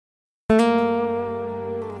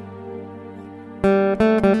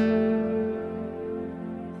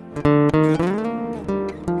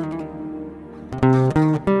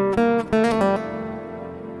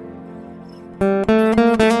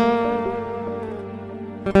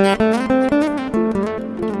कोई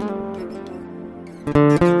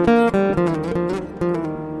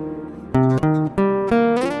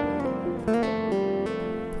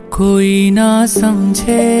ना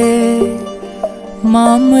समझे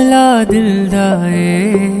मामला दिल दाए,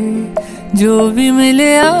 जो भी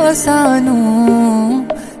मिले आसानू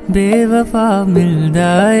बेवफा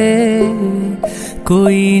मिलदा है।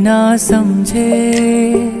 कोई ना समझे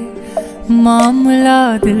मामला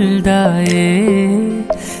दिल दाए,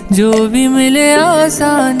 जो भी मिले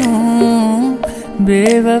आसानू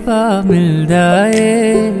बेवफा मिलदा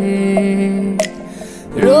है।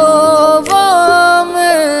 रोवा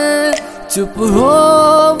मैं चुप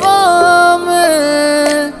होवा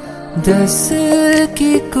मैं, दस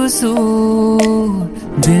की कसूर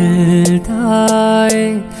दिल दाए।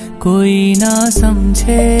 कोई ना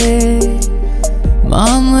समझे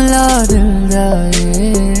मामला दिल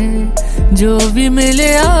दाए, जो भी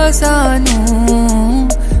मिले आसानू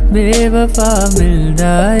बेवफा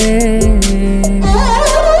मिलदा है।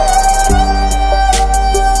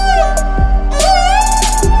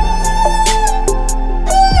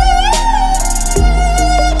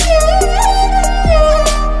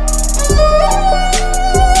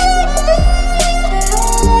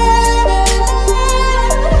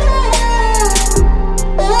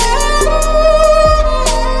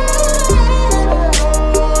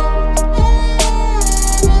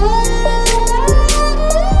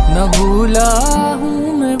 न भूला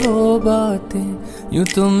हूँ मैं वो बातें, यूं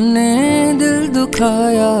तुमने दिल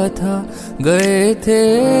दुखाया था। गए थे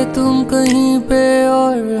तुम कहीं पे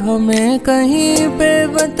और हमें कहीं पे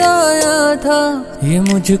बताया था। ये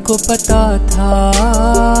मुझको पता था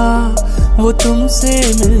वो तुमसे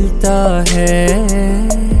मिलता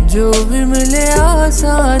है, जो भी मिले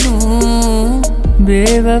आसानू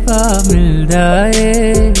बेवफा मिलदा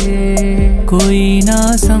है। कोई ना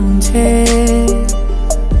समझे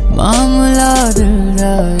मामला दिल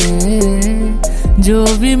दाए, जो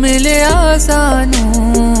भी मिले आसानू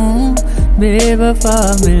बेवफा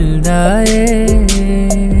मिलदा है।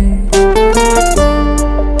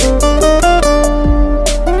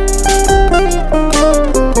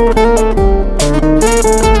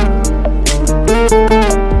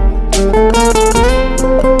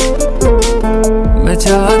 मैं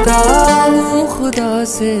चाहता हूँ खुदा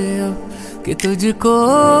से अब कि तुझको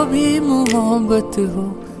भी मोहब्बत हो,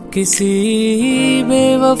 किसी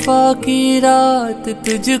बेवफा की रात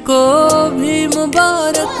तुझको भी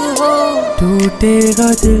मुबारक हो। टूटेगा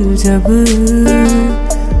दिल जब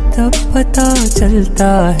तब पता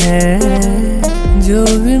चलता है, जो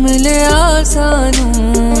भी मिले आसानू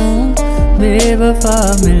बेवफा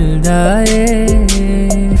मिलदा है।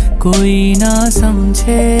 कोई ना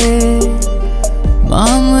समझे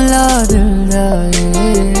मामला दिल दाए,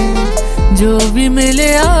 जो भी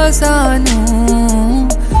मिले आसानू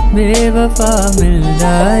बेवफा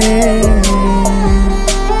मिलदा है।